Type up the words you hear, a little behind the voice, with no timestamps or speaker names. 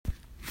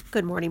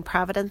Good morning,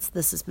 Providence.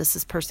 This is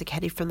Mrs.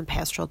 Persichetti from the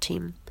pastoral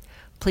team.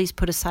 Please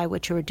put aside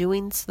what you are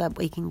doing so that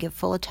we can give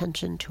full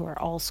attention to our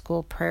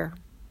all-school prayer.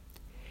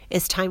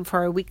 It's time for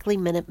our weekly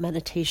minute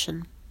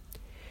meditation.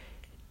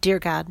 Dear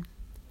God,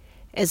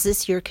 as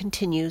this year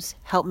continues,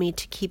 help me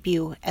to keep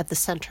you at the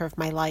center of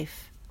my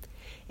life.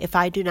 If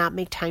I do not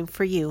make time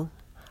for you,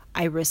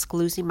 I risk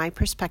losing my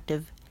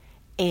perspective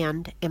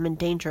and am in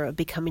danger of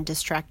becoming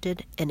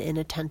distracted and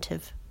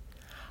inattentive.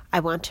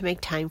 I want to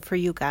make time for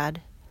you,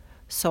 God.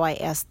 So I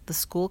ask the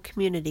school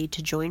community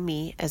to join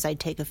me as I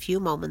take a few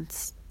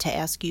moments to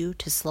ask you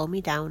to slow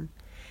me down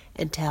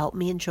and to help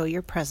me enjoy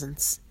your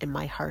presence in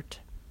my heart.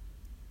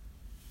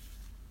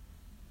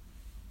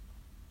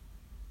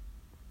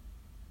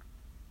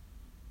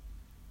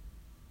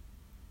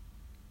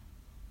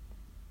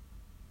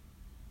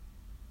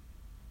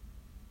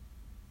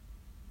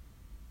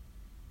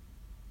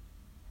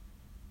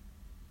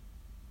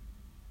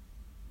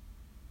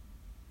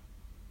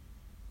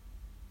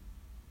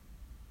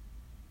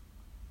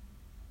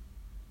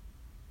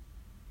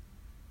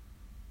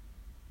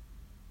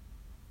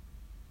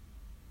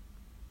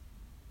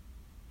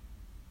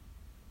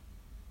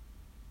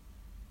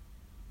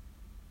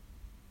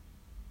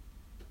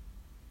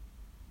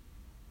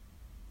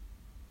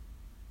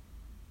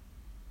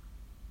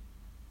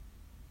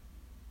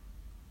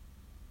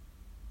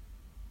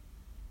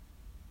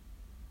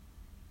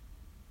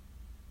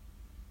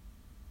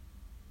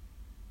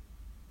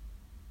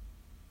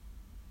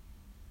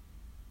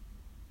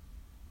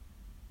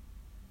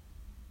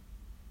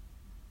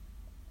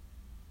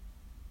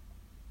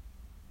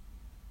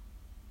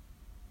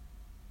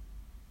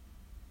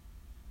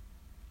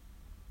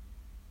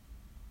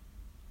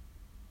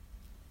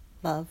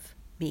 Love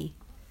me.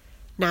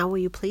 Now will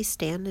you please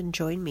stand and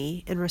join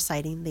me in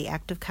reciting the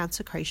act of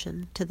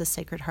consecration to the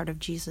Sacred Heart of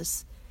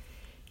Jesus.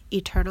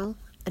 Eternal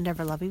and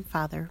ever-loving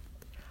Father,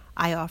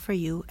 I offer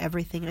you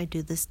everything I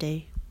do this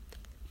day,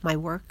 my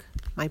work,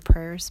 my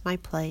prayers, my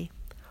play,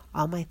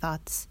 all my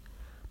thoughts,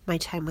 my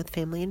time with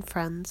family and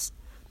friends,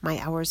 my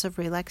hours of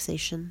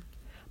relaxation,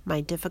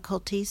 my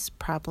difficulties,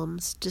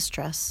 problems,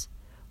 distress,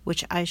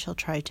 which I shall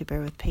try to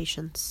bear with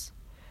patience.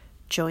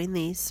 Join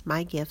these,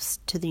 my gifts,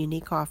 to the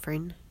unique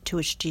offering to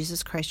which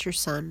Jesus Christ, your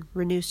Son,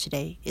 renews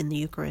today in the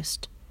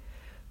Eucharist.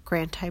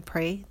 Grant, I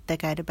pray, that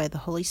guided by the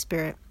Holy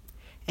Spirit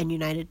and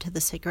united to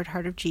the Sacred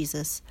Heart of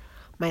Jesus,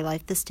 my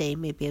life this day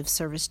may be of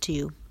service to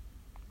you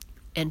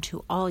and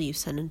to all you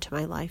send into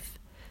my life,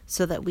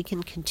 so that we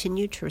can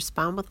continue to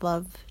respond with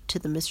love to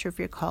the mystery of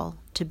your call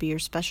to be your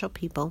special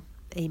people.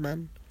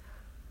 Amen.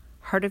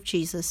 Heart of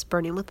Jesus,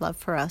 burning with love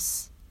for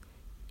us,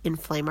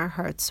 inflame our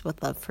hearts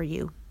with love for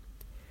you.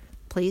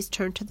 Please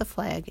turn to the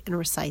flag and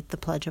recite the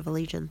Pledge of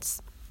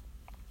Allegiance.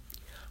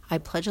 I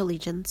pledge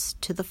allegiance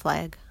to the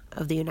flag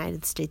of the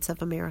United States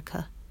of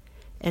America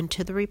and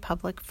to the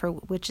republic for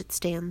which it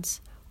stands,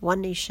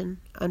 one nation,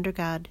 under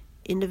God,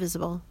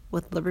 indivisible,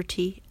 with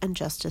liberty and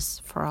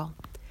justice for all.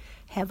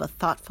 Have a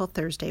thoughtful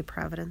Thursday,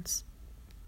 Providence.